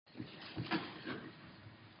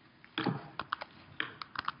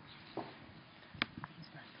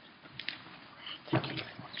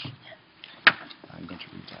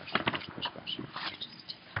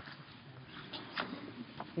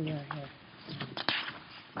we are here.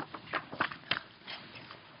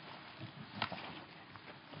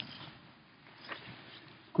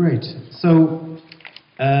 Great. So,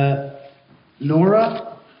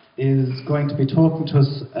 Nora is going to be talking to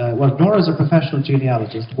us. Well, Nora is a professional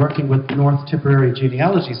genealogist working with the North Tipperary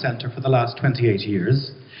Genealogy Centre for the last 28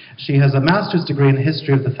 years. She has a master's degree in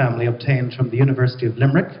history of the family obtained from the University of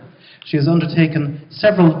Limerick. She has undertaken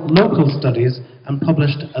several local studies and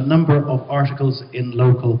published a number of articles in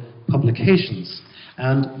local publications.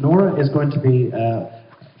 And Nora is going to be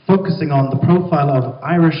focusing on the profile of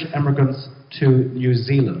Irish emigrants to New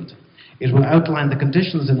Zealand. It will outline the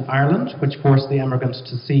conditions in Ireland which forced the emigrant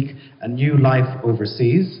to seek a new life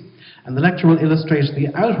overseas. And the lecture will illustrate the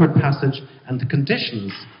outward passage and the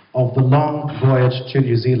conditions of the long voyage to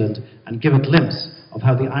New Zealand and give a glimpse of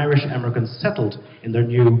how the Irish emigrants settled in their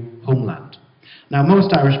new homeland. Now,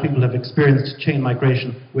 most Irish people have experienced chain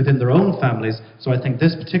migration within their own families, so I think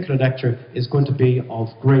this particular lecture is going to be of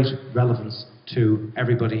great relevance to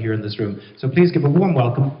everybody here in this room. So please give a warm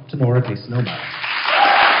welcome to Nora Gleeson O'Meara.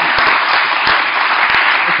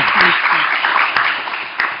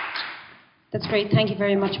 That's great. Thank you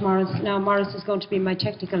very much, Maurice. Now, Maurice is going to be my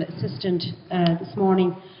technical assistant this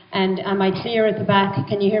morning. And am I clear at the back?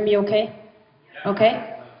 Can you hear me okay?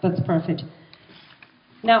 Okay? That's perfect.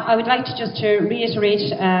 Now, I would like to just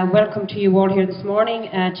reiterate welcome to you all here this morning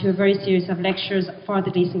to a very series of lectures for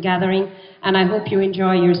the Gleeson Gathering, and I hope you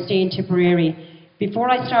enjoy your stay in Tipperary.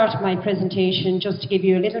 Before I start my presentation, just to give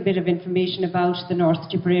you a little bit of information about the North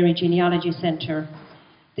Tipperary Genealogy Centre.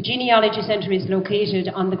 The Genealogy Centre is located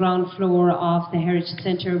on the ground floor of the Heritage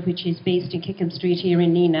Centre, which is based in Kickham Street here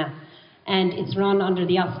in Neenah, and it's run under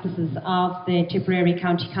the auspices of the Tipperary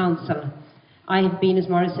County Council. I have been, as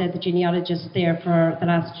Maurice said, the genealogist there for the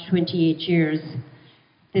last 28 years.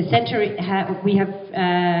 The centre, we have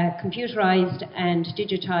computerised and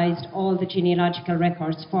digitised all the genealogical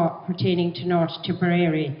records pertaining to North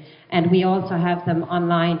Tipperary, and we also have them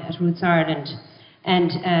online at Roots Ireland.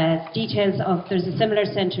 And there's a similar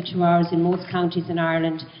centre to ours in most counties in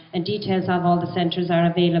Ireland, and details of all the centres are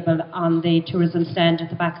available on the tourism stand at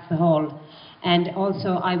the back of the hall. And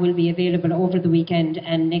also I will be available over the weekend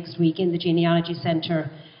and next week in the Genealogy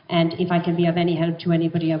Centre, and if I can be of any help to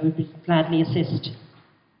anybody, I will gladly assist.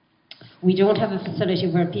 We don't have a facility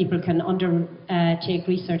where people can undertake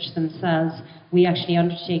research themselves. We actually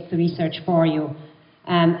undertake the research for you.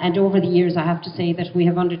 And over the years, I have to say that we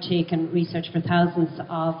have undertaken research for thousands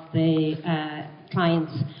of the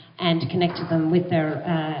clients and connected them with their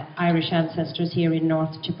Irish ancestors here in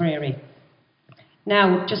North Tipperary.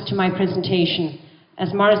 Now, just to my presentation.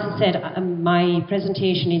 As Maurice has said, my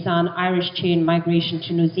presentation is on Irish chain migration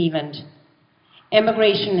to New Zealand.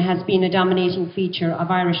 Emigration has been a dominating feature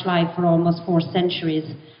of Irish life for almost 4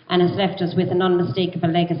 centuries and has left us with an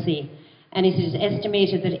unmistakable legacy. And it is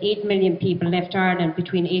estimated that 8 million people left Ireland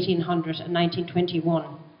between 1800 and 1921.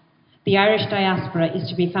 The Irish diaspora is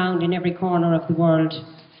to be found in every corner of the world.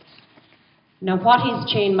 Now, what is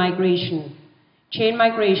chain migration? Chain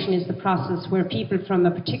migration is the process where people from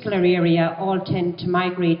a particular area all tend to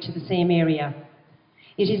migrate to the same area.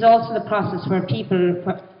 It is also the process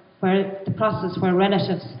where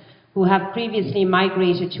relatives who have previously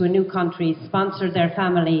migrated to a new country sponsor their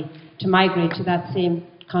family to migrate to that same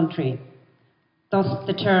country. Thus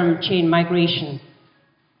the term chain migration.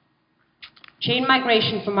 Chain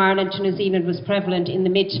migration from Ireland to New Zealand was prevalent in the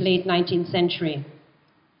mid to late 19th century.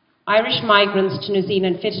 Irish migrants to New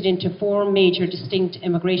Zealand fitted into 4 major distinct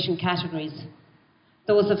immigration categories: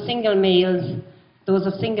 those of single males, those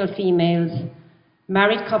of single females,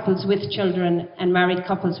 married couples with children, and married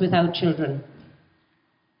couples without children.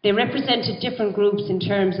 They represented different groups in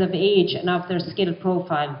terms of age and of their skill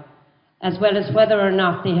profile, as well as whether or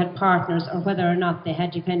not they had partners or whether or not they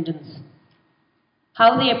had dependents.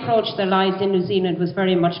 How they approached their lives in New Zealand was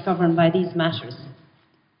very much governed by these matters.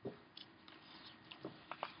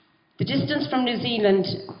 The distance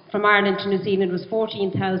from Ireland to New Zealand was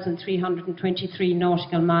 14,323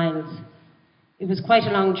 nautical miles. It was quite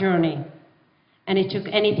a long journey, and it took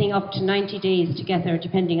anything up to 90 days to get there,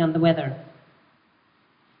 depending on the weather.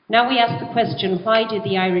 Now we ask the question, why did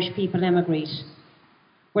the Irish people emigrate?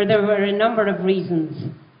 Well, there were a number of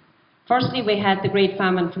reasons. Firstly, we had the Great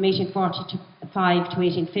Famine from 1845 to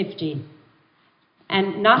 1850.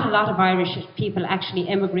 And not a lot of Irish people actually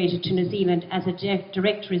emigrated to New Zealand as a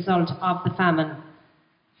direct result of the famine.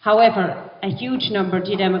 However, a huge number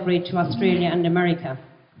did emigrate to Australia and America.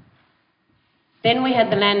 Then we had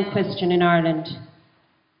the land question in Ireland.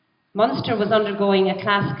 Munster was undergoing a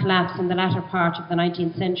class collapse in the latter part of the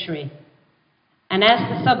 19th century. And as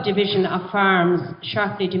the subdivision of farms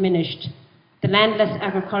sharply diminished, the landless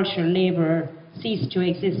agricultural labourer ceased to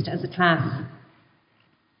exist as a class.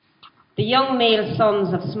 The young male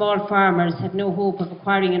sons of small farmers had no hope of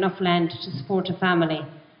acquiring enough land to support a family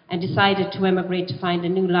and decided to emigrate to find a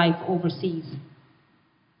new life overseas.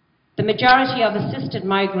 The majority of assisted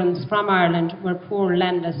migrants from Ireland were poor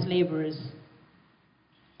landless labourers.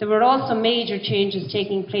 There were also major changes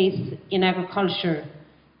taking place in agriculture.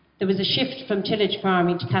 There was a shift from tillage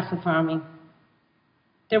farming to cattle farming.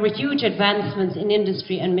 There were huge advancements in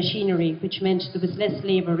industry and machinery, which meant there was less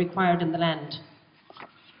labour required in the land.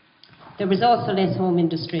 There was also less home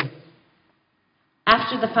industry.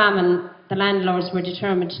 After the famine, the landlords were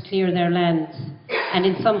determined to clear their lands, and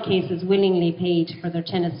in some cases willingly paid for their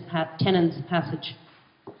tenants' passage.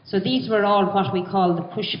 So these were all what we call the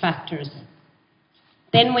push factors.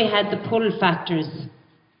 Then we had the pull factors.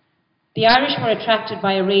 The Irish were attracted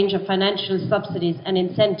by a range of financial subsidies and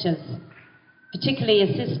incentives, particularly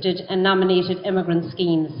assisted and nominated emigrant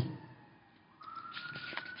schemes.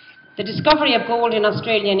 The discovery of gold in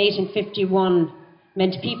Australia in 1851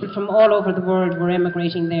 meant people from all over the world were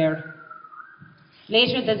emigrating there.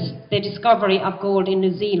 Later, the discovery of gold in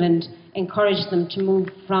New Zealand encouraged them to move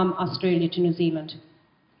from Australia to New Zealand.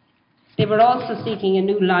 They were also seeking a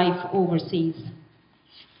new life overseas.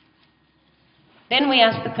 Then we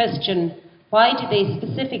asked the question, why did they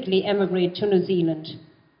specifically emigrate to New Zealand?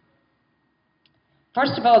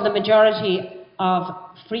 First of all, the majority of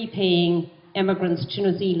free-paying emigrants to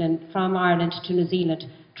New Zealand, from Ireland to New Zealand,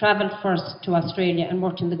 travelled first to Australia and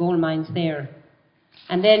worked in the gold mines there.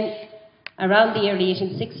 And then, around the early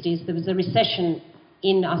 1860s, there was a recession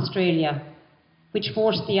in Australia, which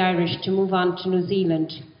forced the Irish to move on to New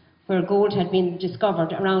Zealand, where gold had been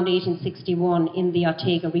discovered around 1861 in the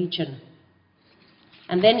Otago region.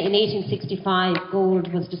 And then in 1865,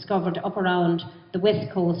 gold was discovered up around the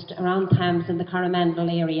west coast, around Thames in the Coromandel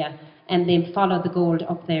area, and they followed the gold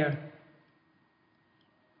up there.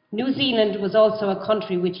 New Zealand was also a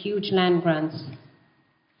country with huge land grants.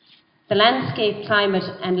 The landscape, climate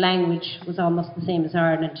and language was almost the same as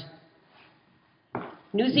Ireland.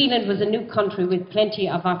 New Zealand was a new country with plenty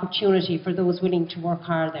of opportunity for those willing to work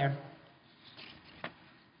hard there.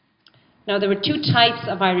 Now, there were two types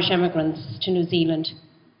of Irish emigrants to New Zealand: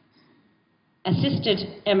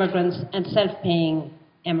 assisted emigrants and self-paying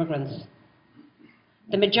emigrants.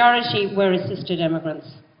 The majority were assisted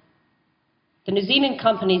emigrants. The New Zealand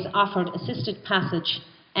companies offered assisted passage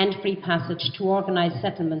and free passage to organise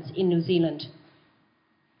settlements in New Zealand.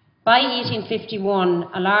 By 1851,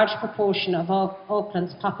 a large proportion of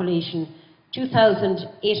Auckland's population,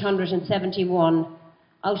 2,871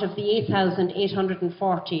 out of the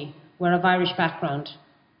 8,840, were of Irish background.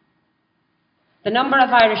 The number of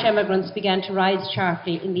Irish emigrants began to rise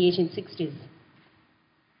sharply in the 1860s.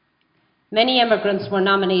 Many emigrants were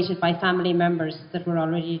nominated by family members that were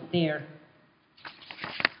already there.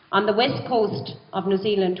 On the west coast of New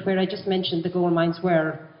Zealand, where I just mentioned the gold mines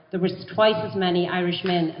were, there were twice as many Irish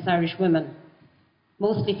men as Irish women,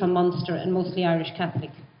 mostly from Munster and mostly Irish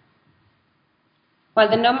Catholic. While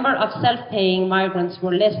the number of self-paying migrants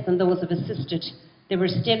were less than those of assisted, there were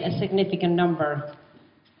still a significant number,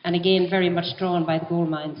 and again very much drawn by the gold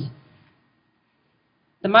mines.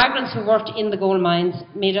 The migrants who worked in the gold mines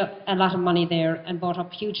made a lot of money there and bought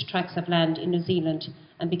up huge tracts of land in New Zealand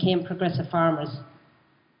and became progressive farmers.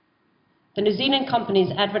 The New Zealand companies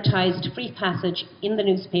advertised free passage in the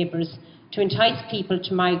newspapers to entice people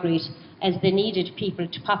to migrate, as they needed people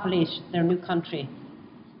to populate their new country.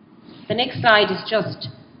 The next slide is just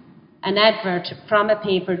an advert from a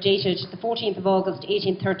paper dated the 14th of August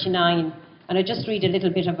 1839, and I just read a little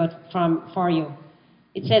bit of it for you.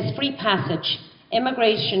 It says, "Free passage,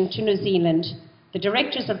 emigration to New Zealand. The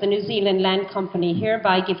directors of the New Zealand Land Company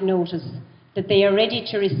hereby give notice that they are ready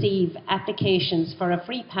to receive applications for a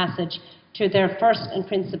free passage to their first and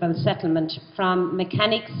principal settlement from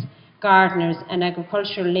mechanics, gardeners and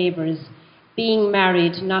agricultural labourers being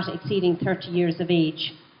married not exceeding 30 years of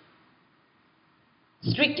age.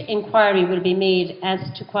 Strict inquiry will be made as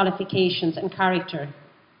to qualifications and character.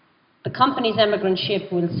 The company's emigrant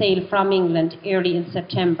ship will sail from England early in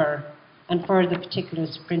September," and further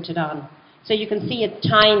particulars printed on. So you can see at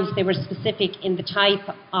times they were specific in the type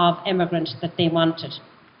of emigrant that they wanted.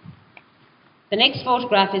 The next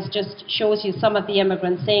photograph just shows you some of the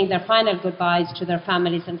emigrants saying their final goodbyes to their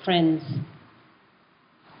families and friends.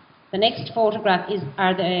 The next photograph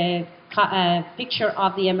are the picture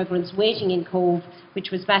of the emigrants waiting in Cove,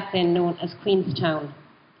 which was back then known as Queenstown.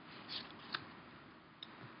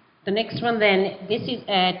 The next one then, this is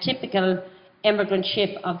a typical emigrant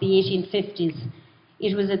ship of the 1850s.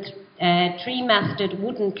 It was a three-masted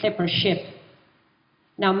wooden clipper ship.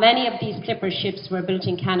 Now, many of these clipper ships were built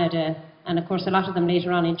in Canada, and of course a lot of them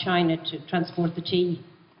later on in China to transport the tea.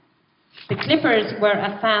 The clippers were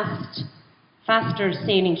a faster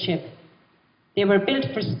sailing ship. They were built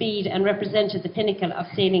for speed and represented the pinnacle of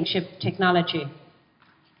sailing ship technology.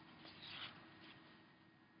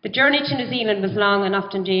 The journey to New Zealand was long and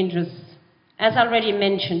often dangerous. As already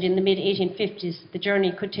mentioned, in the mid-1850s, the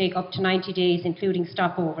journey could take up to 90 days, including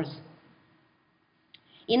stopovers.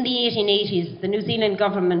 In the 1880s, the New Zealand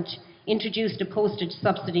government introduced a postage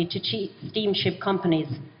subsidy to steamship companies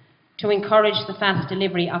to encourage the fast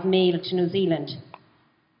delivery of mail to New Zealand.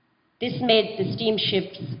 This made the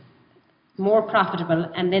steamships more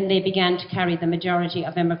profitable, and then they began to carry the majority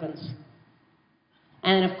of emigrants.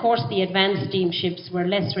 And of course, the advanced steamships were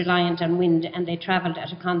less reliant on wind, and they travelled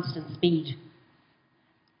at a constant speed.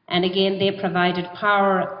 And again, they provided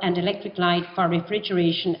power and electric light for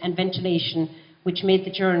refrigeration and ventilation, which made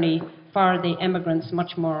the journey for the emigrants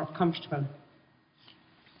much more comfortable.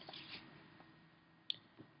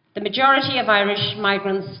 The majority of Irish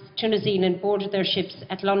migrants to New Zealand boarded their ships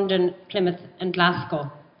at London, Plymouth and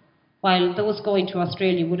Glasgow, while those going to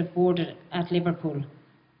Australia would have boarded at Liverpool.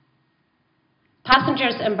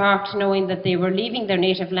 Passengers embarked knowing that they were leaving their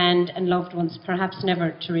native land and loved ones, perhaps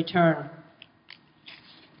never to return.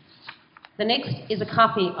 The next is a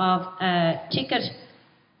copy of a ticket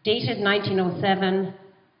dated 1907.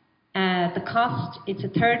 The cost, it's a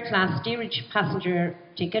third-class steerage passenger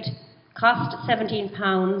ticket, cost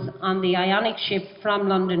 £17 on the Ionic ship from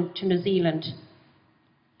London to New Zealand.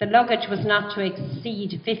 The luggage was not to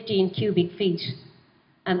exceed 15 cubic feet,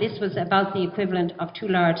 and this was about the equivalent of 2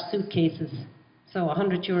 large suitcases. So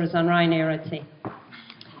 €100 on Ryanair, I'd say.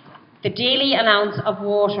 The daily allowance of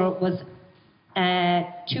water was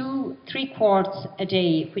 3 quarts a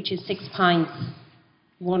day, which is 6 pints.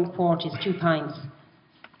 1 quart is 2 pints.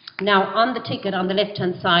 Now, on the ticket on the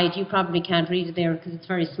left-hand side, you probably can't read it there because it's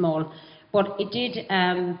very small, but it did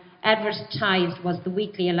advertised was the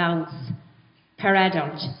weekly allowance per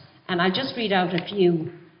adult. And I'll just read out a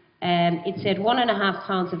few. It said 1.5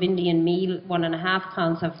 pounds of Indian meal, 1.5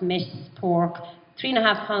 pounds of messed pork,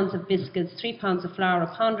 3.5 pounds of biscuits, 3 pounds of flour,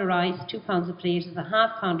 1 pound of rice, 2 pounds of potatoes,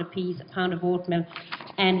 1/2 pound of peas, 1 pound of oatmeal,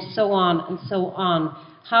 and so on and so on.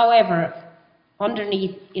 However,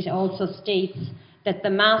 underneath it also states that the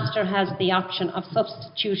master has the option of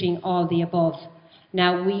substituting all the above.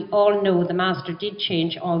 Now, we all know the master did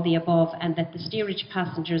change all the above and that the steerage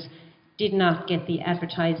passengers did not get the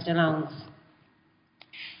advertised allowance.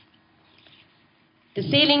 The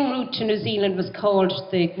sailing route to New Zealand was called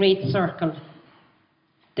the Great Circle.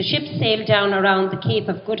 The ships sailed down around the Cape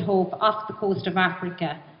of Good Hope off the coast of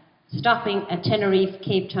Africa, stopping at Tenerife,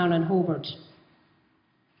 Cape Town and Hobart.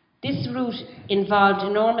 This route involved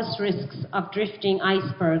enormous risks of drifting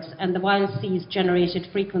icebergs, and the wild seas generated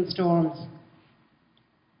frequent storms.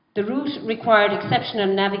 The route required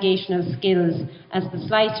exceptional navigational skills, as the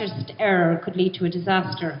slightest error could lead to a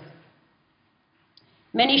disaster.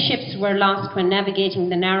 Many ships were lost when navigating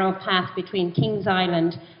the narrow path between Kings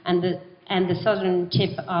Island and the southern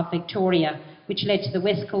tip of Victoria, which led to the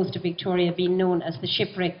west coast of Victoria being known as the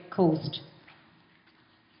Shipwreck Coast.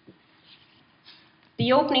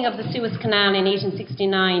 The opening of the Suez Canal in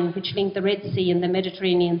 1869, which linked the Red Sea and the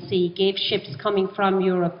Mediterranean Sea, gave ships coming from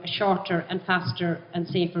Europe a shorter and faster and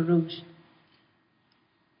safer route.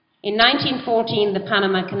 In 1914, the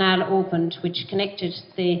Panama Canal opened, which connected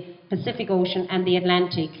the Pacific Ocean and the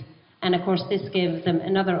Atlantic, and of course this gave them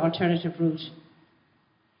another alternative route.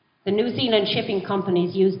 The New Zealand shipping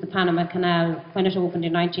companies used the Panama Canal when it opened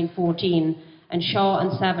in 1914, and Shaw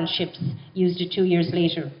and Saville ships used it 2 years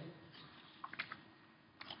later.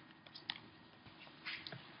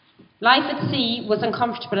 Life at sea was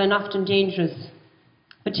uncomfortable and often dangerous,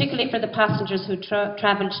 particularly for the passengers who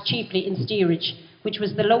travelled chiefly in steerage, which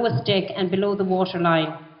was the lowest deck and below the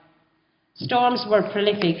waterline. Storms were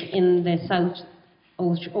prolific in the South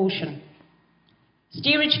Ocean.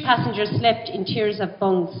 Steerage passengers slept in tiers of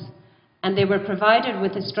bunks, and they were provided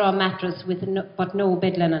with a straw mattress but no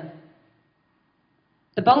bed linen.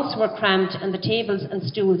 The bunks were cramped, and the tables and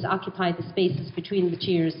stools occupied the spaces between the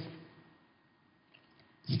tiers.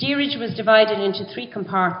 Steerage was divided into 3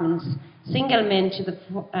 compartments: single men to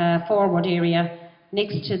the forward area,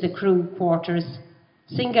 next to the crew quarters,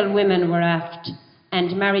 single women were aft,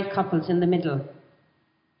 and married couples in the middle.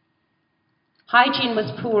 Hygiene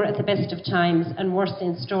was poor at the best of times and worse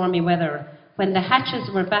in stormy weather. When the hatches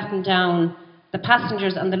were battened down, the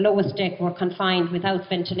passengers on the lowest deck were confined without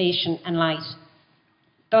ventilation and light.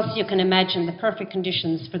 Thus you can imagine the perfect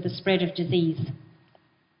conditions for the spread of disease.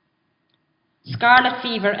 Scarlet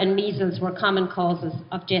fever and measles were common causes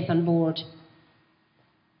of death on board.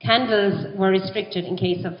 Candles were restricted in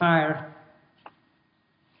case of fire.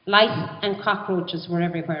 Lice and cockroaches were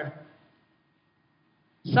everywhere.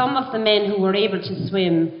 Some of the men who were able to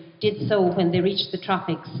swim did so when they reached the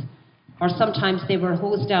tropics, or sometimes they were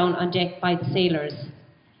hosed down on deck by the sailors.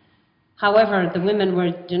 However, the women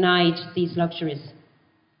were denied these luxuries.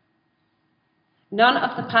 None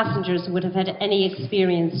of the passengers would have had any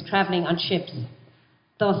experience travelling on ships,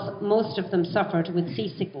 thus most of them suffered with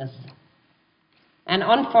seasickness. And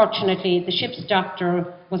unfortunately, the ship's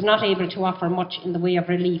doctor was not able to offer much in the way of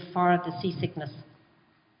relief for the seasickness.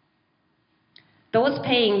 Those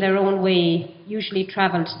paying their own way usually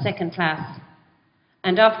travelled second class.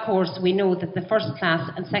 And of course, we know that the first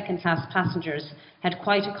class and second class passengers had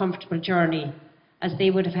quite a comfortable journey, as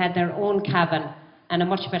they would have had their own cabin and a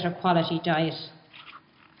much better quality diet.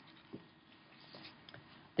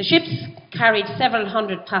 The ships carried several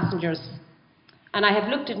hundred passengers, and I have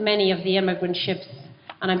looked at many of the emigrant ships,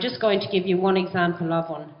 and I'm just going to give you one example of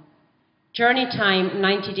one. Journey time,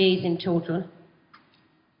 90 days in total,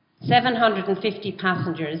 750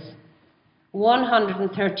 passengers,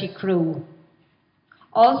 130 crew.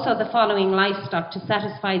 Also the following livestock to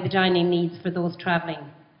satisfy the dining needs for those travelling: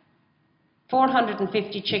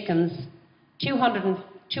 450 chickens,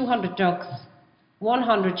 200 ducks,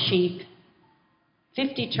 100 sheep,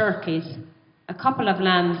 50 turkeys, a couple of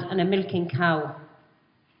lambs and a milking cow.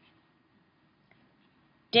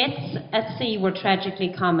 Deaths at sea were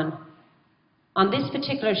tragically common. On this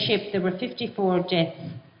particular ship there were 54 deaths,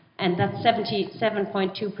 and that's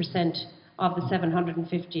 77.2% of the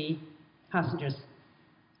 750 passengers.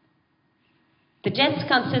 The deaths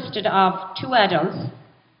consisted of 2 adults,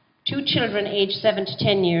 2 children aged 7 to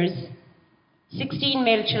 10 years, 16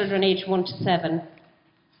 male children aged 1 to 7,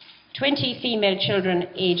 20 female children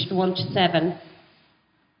aged 1 to 7,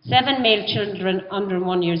 7 male children under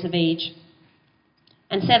 1 year of age,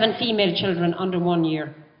 and 7 female children under 1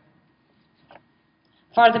 year.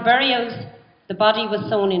 For the burials, the body was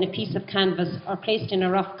sewn in a piece of canvas or placed in a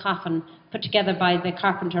rough coffin put together by the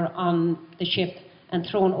carpenter on the ship and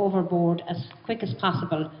thrown overboard as quick as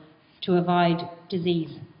possible to avoid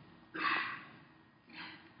disease.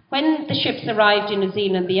 When the ships arrived in New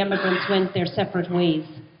Zealand, the emigrants went their separate ways.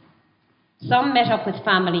 Some met up with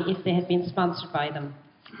family if they had been sponsored by them.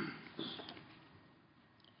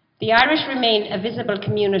 The Irish remained a visible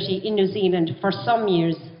community in New Zealand for some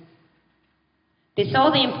years. They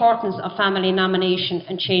saw the importance of family nomination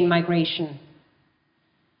and chain migration.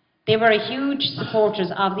 They were huge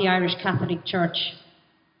supporters of the Irish Catholic Church.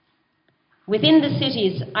 Within the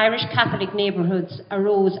cities, Irish Catholic neighbourhoods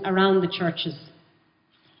arose around the churches.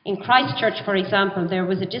 In Christchurch, for example, there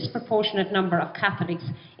was a disproportionate number of Catholics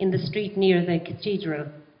in the street near the cathedral.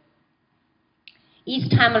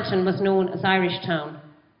 East Hamilton was known as Irish Town.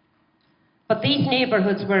 But these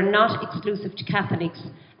neighbourhoods were not exclusive to Catholics,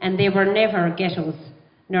 and they were never ghettos,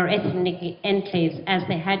 nor ethnic enclaves as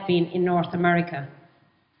they had been in North America.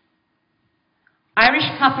 Irish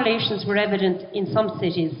populations were evident in some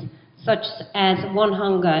cities, such as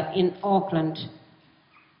Onehunga in Auckland,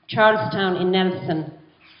 Charlestown in Nelson,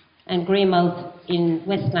 and Greymouth in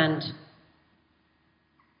Westland.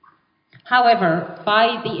 However,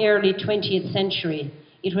 by the early 20th century,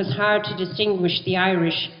 it was hard to distinguish the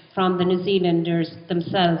Irish from the New Zealanders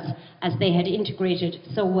themselves, as they had integrated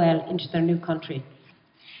so well into their new country.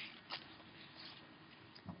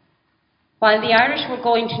 While the Irish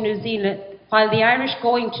going to New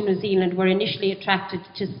Zealand were initially attracted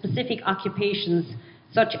to specific occupations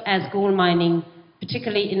such as gold mining,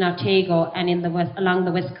 particularly in Otago and along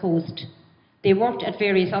the west coast, they worked at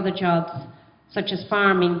various other jobs such as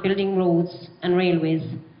farming, building roads and railways.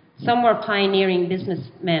 Some were pioneering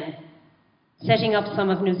businessmen, setting up some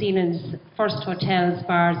of New Zealand's first hotels,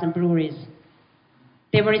 bars and breweries.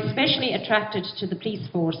 They were especially attracted to the police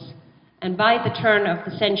force, and by the turn of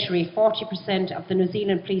the century, 40% of the New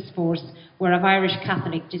Zealand police force were of Irish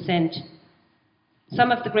Catholic descent.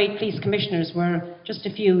 Some of the great police commissioners were just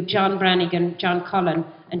a few: John Brannigan, John Cullen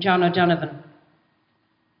and John O'Donovan.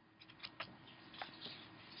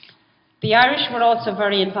 The Irish were also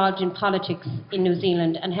very involved in politics in New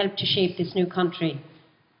Zealand and helped to shape this new country.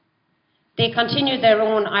 They continued their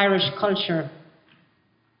own Irish culture.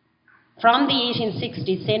 From the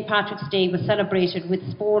 1860s, St. Patrick's Day was celebrated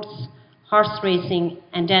with sports, horse racing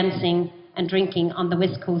and dancing and drinking on the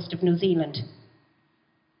west coast of New Zealand.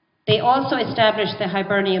 They also established the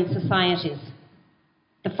Hibernian societies.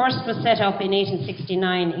 The first was set up in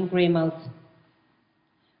 1869 in Greymouth.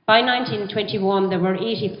 By 1921, there were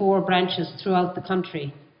 84 branches throughout the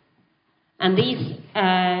country. And these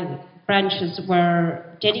branches were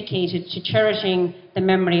dedicated to cherishing the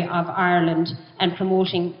memory of Ireland and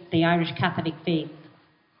promoting the Irish Catholic faith.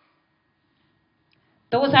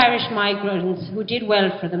 Those Irish migrants who did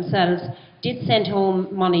well for themselves did send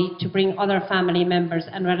home money to bring other family members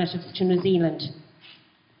and relatives to New Zealand.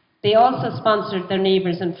 They also sponsored their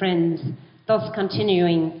neighbours and friends, thus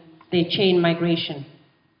continuing the chain migration.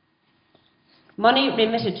 Money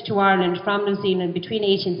remitted to Ireland from New Zealand between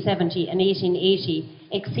 1870 and 1880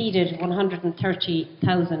 exceeded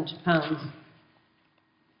 £130,000.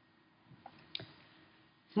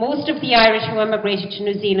 Most of the Irish who emigrated to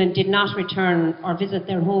New Zealand did not return or visit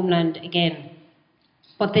their homeland again,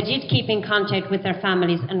 but they did keep in contact with their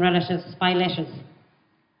families and relatives by letters.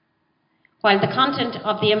 While the content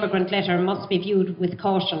of the immigrant letter must be viewed with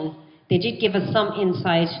caution, they did give us some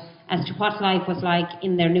insight as to what life was like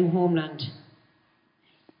in their new homeland.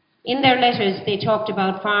 In their letters, they talked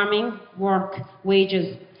about farming, work,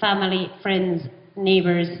 wages, family, friends,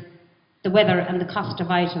 neighbours, the weather and the cost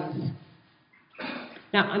of items.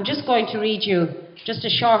 Now, I'm just going to read you just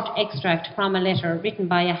a short extract from a letter written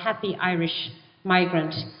by a happy Irish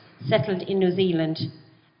migrant settled in New Zealand,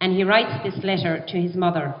 and he writes this letter to his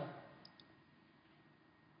mother.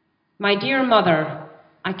 "My dear mother,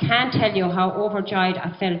 I can't tell you how overjoyed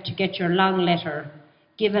I felt to get your long letter,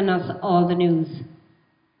 giving us all the news.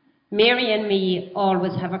 Mary and me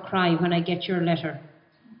always have a cry when I get your letter.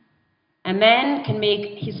 A man can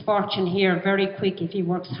make his fortune here very quick if he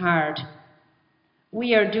works hard.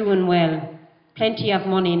 We are doing well, plenty of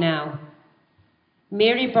money now.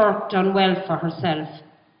 Mary Burke done well for herself.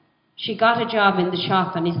 She got a job in the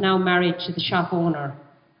shop and is now married to the shop owner.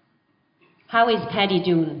 How is Paddy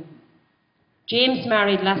doing? James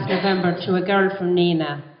married last November to a girl from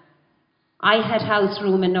Nina. I had house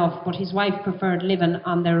room enough, but his wife preferred living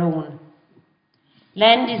on their own.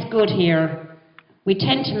 Land is good here. We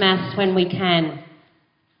tend to mass when we can.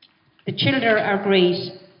 The children are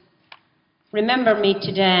great. Remember me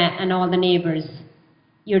today and all the neighbours.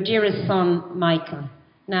 Your dearest son, Michael."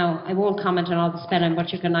 Now, I won't comment on all the spelling,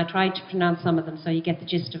 but I tried to pronounce some of them so you get the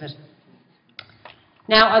gist of it.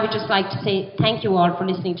 Now, I would just like to say thank you all for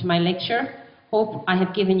listening to my lecture. Hope I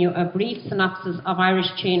have given you a brief synopsis of Irish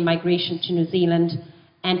chain migration to New Zealand,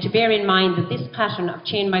 and to bear in mind that this pattern of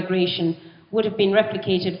chain migration would have been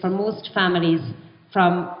replicated for most families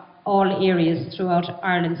from all areas throughout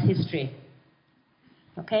Ireland's history.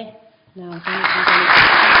 Okay? Now,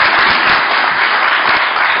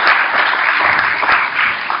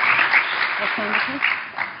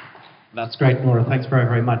 That's great, Nora. Thanks very,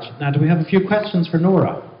 very much. Now, do we have a few questions for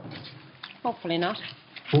Nora? hopefully not.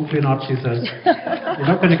 Hopefully not, she says. You're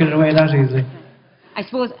not going to get away that easy. I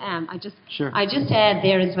suppose I just add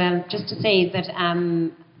there as well, just to say that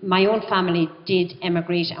my own family did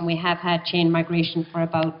emigrate, and we have had chain migration for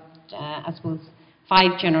about, I suppose,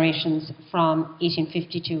 5 generations from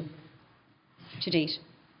 1852 to date.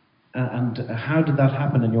 And how did that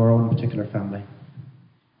happen in your own particular family?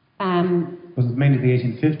 Was it mainly the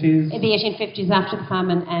 1850s? In the 1850s, after the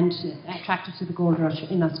famine, and attracted to the gold rush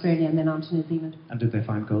in Australia and then on to New Zealand. And did they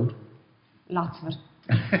find gold? Lots of it.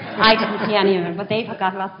 I didn't see any of it, but they've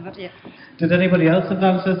got lots of it, yeah. Did anybody else have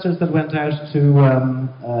ancestors that went out to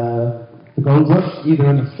the gold rush, either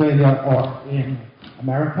in Australia or in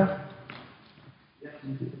America?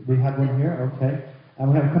 We had one here, okay.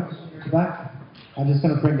 And we have a couple at the back. I'm just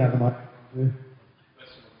going to bring down the mic.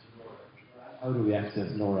 How do we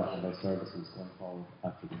access Nora and her services going forward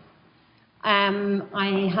after this?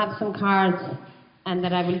 I have some cards, and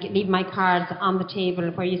that I will leave my cards on the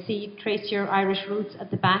table where you see Trace Your Irish Roots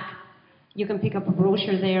at the back. You can pick up a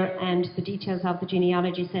brochure there, and the details of the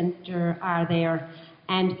Genealogy Centre are there.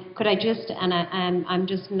 And could I just, and I'm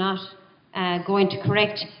just not going to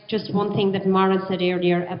correct just one thing that Maura said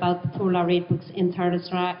earlier about the poor laureate books in Thurles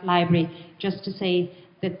Library, just to say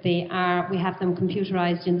that we have them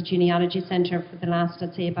computerised in the Genealogy Centre for the last,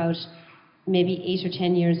 I'd say, about maybe 8 or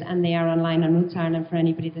 10 years, and they are online on Roots Ireland for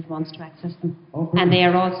anybody that wants to access them. Oh, and they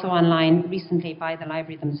are also online recently by the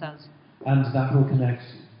library themselves. And that will connect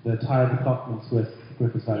the tired documents with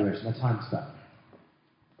Griffith's valuation, a time stamp.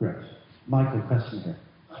 Great. Michael, question here.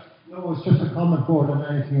 No, it's just a comment more than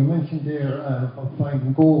anything. You mentioned there about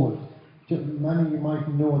finding gold. Many of you might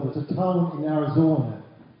know there's a town in Arizona.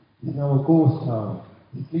 It's now a ghost town.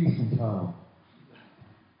 It's Gleeson Town.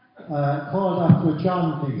 Called after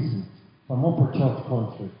John Gleeson from Upper Church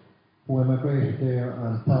Country, who emigrated there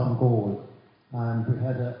and found gold. And we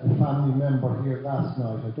had a family member here last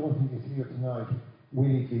night. I don't think he's here tonight,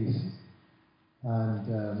 Willie Gleeson.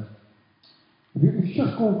 And if you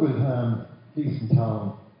just Google Gleeson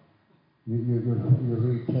Town, you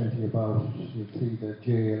read plenty about it. You see the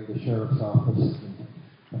jail, the sheriff's office, and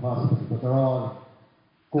the hospital, but they're all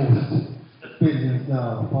ghost buildings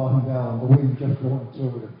now, falling down, the wind just blowing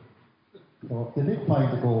through them. So they did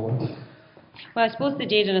find the gold. Well, I suppose they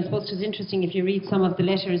did, and I suppose it was interesting if you read some of the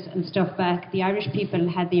letters and stuff back. The Irish people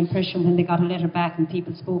had the impression when they got a letter back and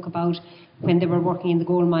people spoke about when they were working in the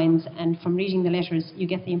gold mines, and from reading the letters you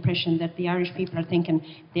get the impression that the Irish people are thinking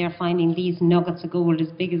they are finding these nuggets of gold as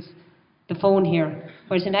big as the phone here,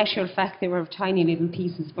 whereas in actual fact they were tiny little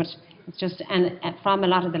pieces. But it's just, and from a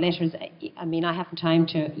lot of the letters, I mean, I haven't time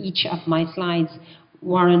to, each of my slides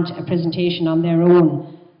warrant a presentation on their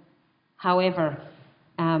own. However,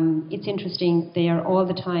 it's interesting, they are all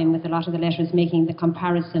the time with a lot of the letters making the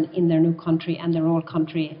comparison in their new country and their old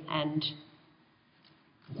country and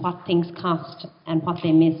what things cost and what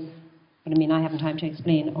they miss. But I mean, I haven't time to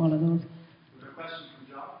explain all of those. Was there a question from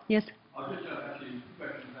John? Yes. I've just actually a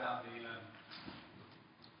question about the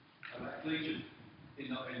Gleeson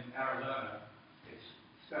in Arizona. It's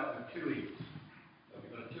spelled with two E's. So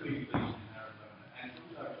we've got a two E Gleeson in Arizona. And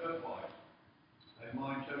also turquoise. They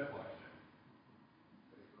mine turquoise.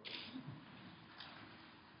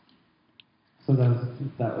 So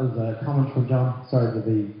that was a comment from John. Sorry that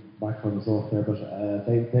the microphone was off there, but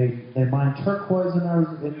they mine turquoise in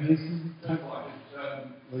Arizona.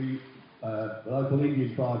 I believe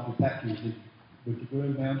you tried to patches with the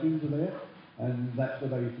Green Mountains are there, and that's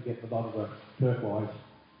where they used to get a lot of the turquoise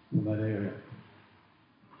from that area.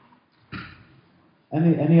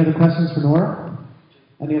 Any other questions for Nora?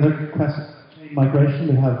 Any other questions? Migration.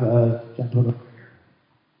 We have a gentleman.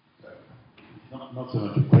 Not so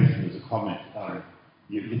much a question as a comment.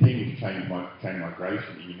 Your theme is chain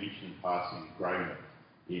migration, and you mentioned in passing grain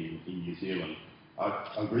in New Zealand.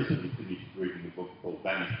 I've recently finished reading a book called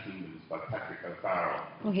Vanished Kingdoms by Patrick O'Farrell.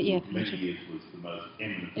 Okay, yeah. For many years was the most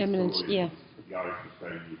Eminent, historian yeah. of the Irish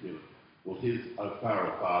Australian New Zealand. Well, his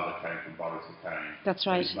O'Farrell father came from Boris O'Kane. That's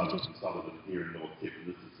right. His mother from Sullivan here in North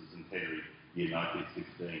Tipperary. This is the centenary year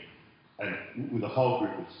 1916. And with a whole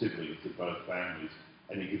group of siblings of both families.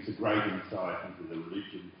 And he gives a great insight into the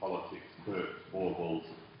religion, politics, quirks, baubles,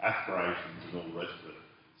 aspirations, and all the rest of it.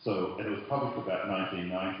 So, and it was published about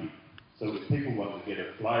 1990. So if people want to get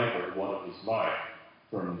a flavour of what it was like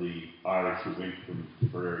from the Irish who went from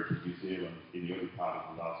Tipperary to New Zealand in the early part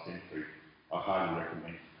of the last century, I highly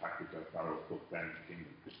recommend Patrick O'Farrell's book, Vanished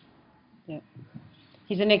Kingdoms. Yeah.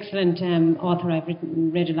 He's an excellent author. I've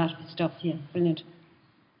read a lot of his stuff. Yeah, brilliant.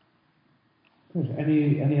 Good.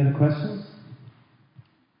 Any other questions?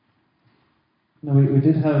 No, we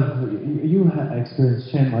did have, you had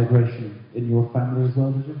experienced chain migration in your family as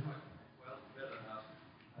well, did you?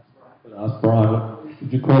 Well, ask Brian,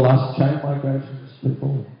 would you call us chain migration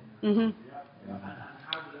before? Mm-hmm. And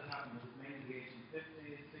how did it happen? Was it mainly the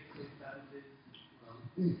 1850s, 60s,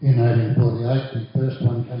 70s? In 1848, the first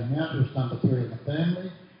one came out. It was done to three in the family.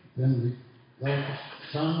 Then the oldest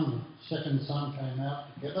son, the second son came out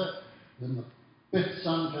together. Then the fifth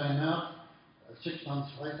son came out 6 months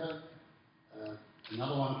later.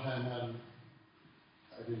 Another one came out in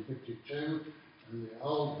 1852, and the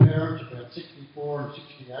old parents, about 64 and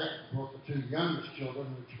 68, brought the two youngest children,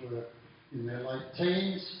 which were in their late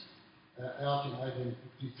teens, out in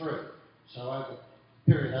 1853. So over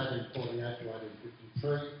the period 1848 to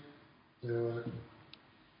 1853, the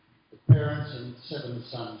parents and 7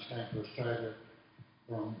 sons came to Australia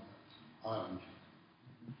from Ireland.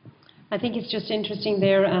 I think it's just interesting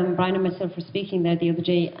there, Brian and myself were speaking there the other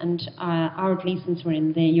day, and our Gleesons were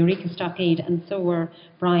in the Eureka Stockade, and so were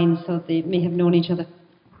Brian, so they may have known each other.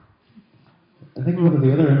 I think one of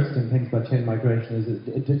the other interesting things about chain migration is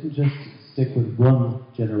it didn't just stick with one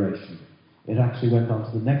generation. It actually went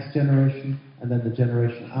on to the next generation, and then the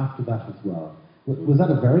generation after that as well. Was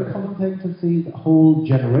that a very common thing to see, the whole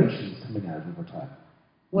generations coming out over time?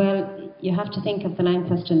 Well, you have to think of the land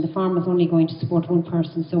question. The farm was only going to support one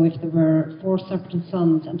person, so if there were 4 surplus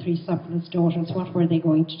sons and 3 surplus daughters, what were they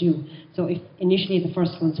going to do? So if initially the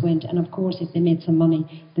first ones went, and of course if they made some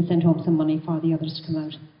money, they sent home some money for the others to come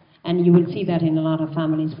out. And you will see that in a lot of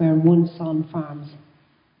families where one son farms.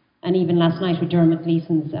 And even last night with Dermot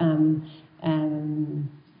Gleeson's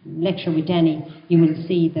lecture with Danny, you will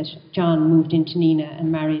see that John moved into Nina and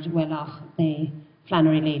married well off the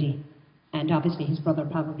Flannery lady. And obviously his brother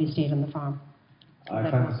probably stayed on the farm. I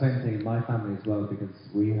found the same thing in my family as well, because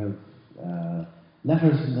we have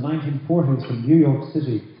letters from the 1940s from New York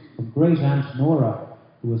City, from great aunt Nora,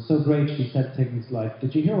 who was so great she said things like,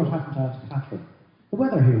 "Did you hear what happened to Aunt Catherine? The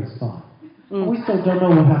weather here is fine." And we still don't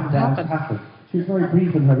know what happened to Aunt Catherine. She was very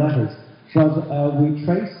brief in her letters. But we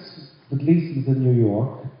traced the Gleesons in New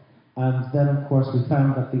York, And then, of course, we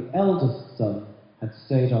found that the eldest son had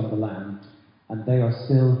stayed on the land, and they are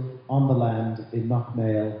still on the land in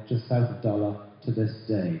Knockmail, just south of Dulla, to this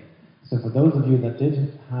day. So for those of you that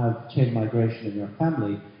did have chain migration in your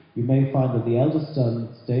family, you may find that the eldest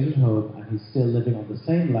son stayed at home and he's still living on the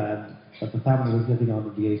same land that the family was living on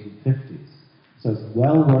in the 1850s. So it's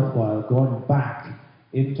well worthwhile going back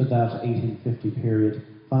into that 1850 period,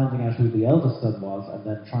 finding out who the eldest son was, and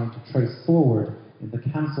then trying to trace forward in the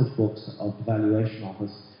cancelled books of the Valuation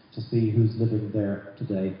Office to see who's living there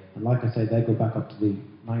today. And like I say, they go back up to the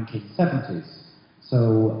 1970s.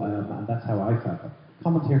 So, and that's how I found them.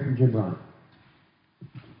 Comment here from Jim Ryan.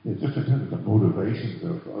 Yeah, just in terms of the motivations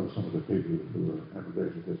of some of the people who were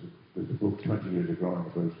emigrated, there's a book 20 years ago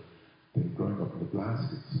about them growing up in the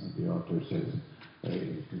blankets, and the author says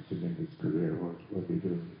he's considering his career, what will he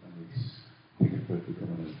do, and he's thinking about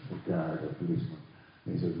becoming a guard or policeman.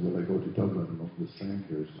 And he says, will I go to Dublin among the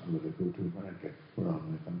strangers, or will I go to America where all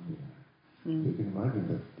my family are? So you can imagine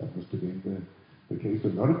that must have been the case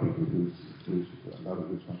with a lot of people a lot of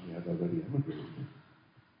whose family had already emigrated.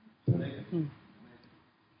 So,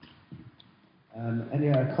 Any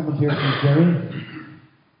comment here from Jerry?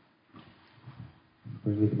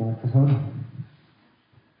 Bring me the microphone.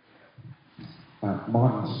 My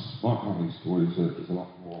family story is a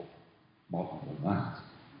lot more modern than that.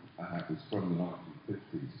 It's from the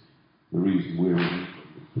 1950s. The reason we're in England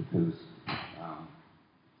is because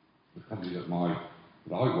the company that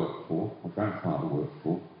I worked for, my grandfather worked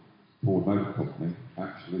for, Ford Motor Company,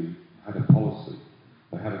 actually had a policy.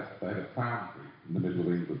 They had a foundry in the middle of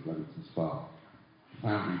England, Leamington Spa. The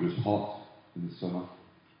foundry was hot in the summer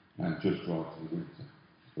and just right in the winter,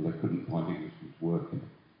 so they couldn't find Englishmen to work in it.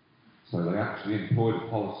 So they actually employed a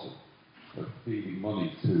policy of feeding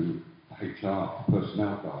money to HR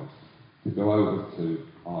personnel guys to go over to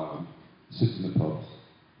Ireland, sit in the pubs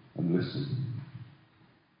and listen.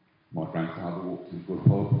 My grandfather walked into a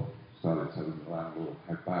pub, started telling the landlord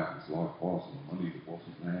how bad his life was and the money that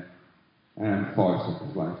wasn't there. And 5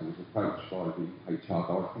 seconds later he was approached by the HR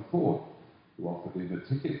guy from Ford, who offered him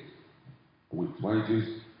a ticket, a week's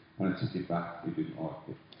wages, and a ticket back if he didn't like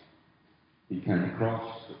it. He came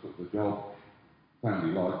across, took up the job, found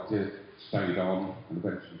he liked it, stayed on, and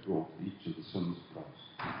eventually brought each of the sons across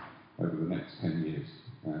over the next 10 years.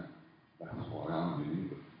 And that's why I'm in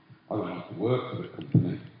England. I went on to work for the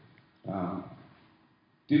company.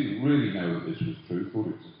 Didn't really know that this was true, thought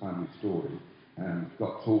it was a family story, and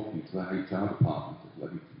got talking to the HR department at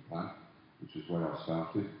Leamington plant, which is where I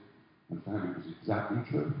started, and found it was exactly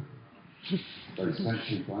true. They sent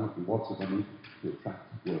people out with lots of money to attract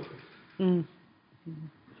workers. Okay.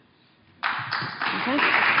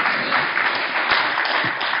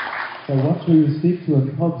 So what shall you speak to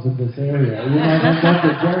in pubs in this area? You might end up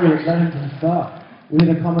with Jerry at Leamington Spa. We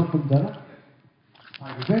had a comment from Donna.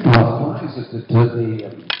 I was going to ask, why is it that the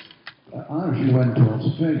Irish who went to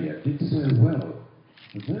Australia did so well,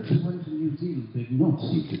 and those who went to New Zealand did not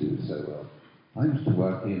seem to do so well? I used to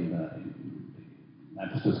work in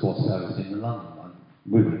Manchester Sports Service in London.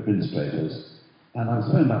 We were administrators, and I was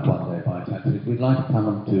phoned up one day by a taxi. We'd like to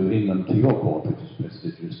come to England to your court, which is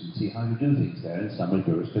prestigious, and see how you do things there in some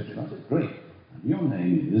jurisdiction. I said, great. And your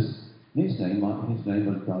name is, his name was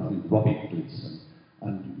Robbie Gleeson.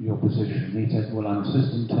 And your position, he said, well, I'm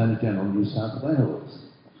Assistant Attorney General New South Wales,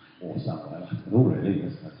 or somewhere. I said, oh, really?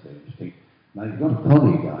 That's very interesting. Now, you've got a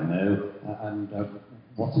colleague I know, and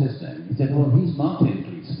what's his name? He said, well, he's Martin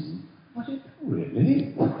Gleeson. I said, oh,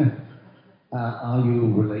 really? Are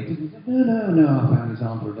you related? He said, no, our families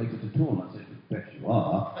aren't related at all. I said, I bet you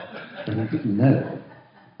are. But he didn't know.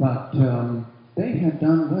 But they had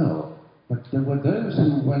done well. But there were those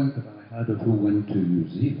who went, that I heard of, who went to New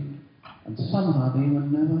Zealand, and somehow they were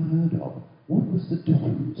never heard of. What was the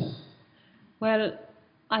difference? Well,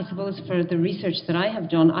 I suppose for the research that I have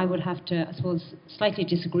done, I would have to, I suppose, slightly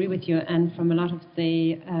disagree with you. And from a lot of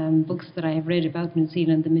the books that I have read about New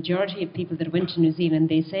Zealand, the majority of people that went to New Zealand,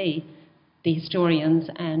 they say, the historians,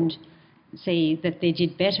 and say that they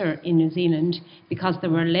did better in New Zealand because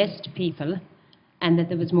there were less people and that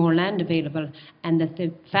there was more land available, and that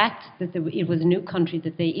the fact that it was a new country,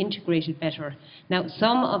 that they integrated better. Now,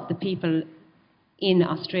 some of the people in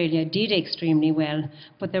Australia did extremely well,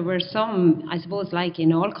 but there were some, I suppose, like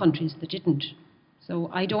in all countries, that didn't. So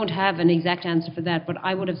I don't have an exact answer for that, but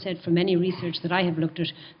I would have said from any research that I have looked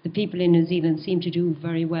at, the people in New Zealand seem to do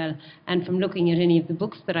very well. And from looking at any of the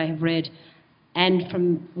books that I have read, and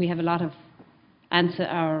from, we have a lot of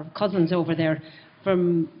our cousins over there,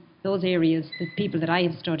 from those areas, the people that I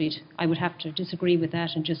have studied, I would have to disagree with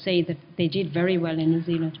that and just say that they did very well in New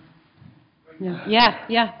Zealand.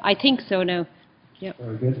 Yeah, I think so now. Yep.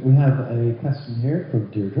 Very good. We have a question here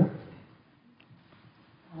from Deirdre.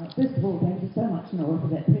 First of all, thank you so much, Nora, for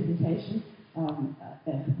that presentation.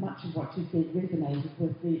 Much of what you said resonated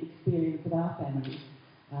with the experience of our families,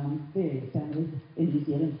 various families in New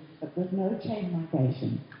Zealand, but there's no chain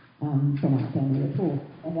migration from our family at all.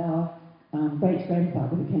 And our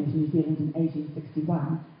great-grandfather, who came to New Zealand in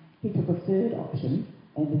 1861, he took a third option,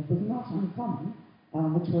 and it was not uncommon,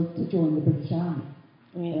 which was to join the British Army.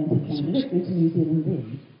 And he came directly to New Zealand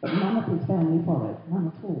then, but none of his family followed,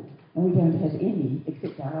 none at all. And we don't have any,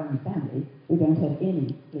 except our own family, we don't have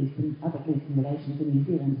any other Gleeson relations in New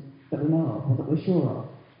Zealand that we know of or that we're sure of.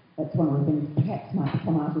 That's one of the things perhaps might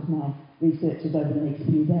come out of my researches over the next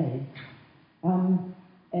few days. One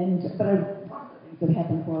of the things that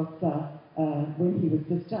happened was when he was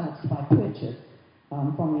discharged by purchase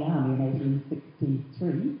from the army in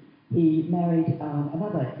 1863, he married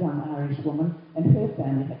another young Irish woman, and her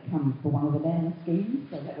family had come for one of the land schemes,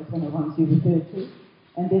 so that was one of the ones you referred to.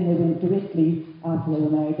 And then they went directly, after they were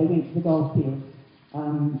married, they went to the gold fields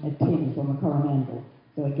at Thames on the Coromandel.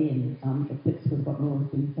 So again, it fits with what Nora's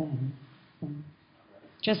been saying.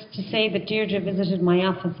 Just to say that Deirdre visited my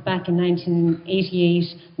office back in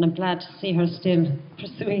 1988, and I'm glad to see her still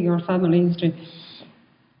pursuing her family history.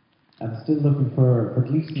 I'm still looking for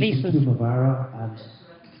Gleeson Gleeson. from O'Meara and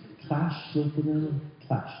Clash, was the name?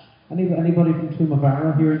 Clash. Anybody from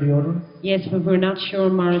O'Meara here in the audience? Yes, but we're not sure,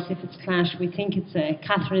 Morris, if it's Clash. We think it's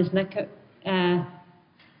Catherine Isnecka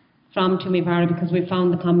from O'Meara because we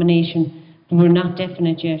found the combination, but we're not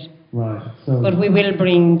definite yet. Right. So. But we will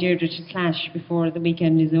bring Deirdre to Clash before the week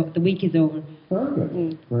is over. Very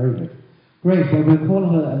good. Very good. Great. Well, we'll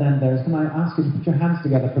call it an end there. Can I ask you to put your hands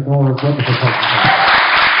together for Nora's wonderful presentation?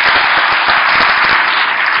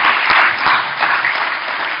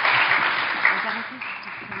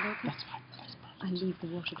 I'll leave the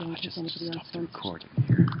water going in case anybody else wants recording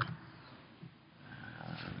here.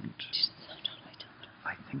 And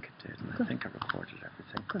I think it did. I think I recorded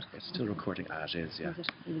everything. Good. It's still recording. Ah, it is, yeah.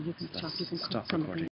 You can stop. You can stop recording.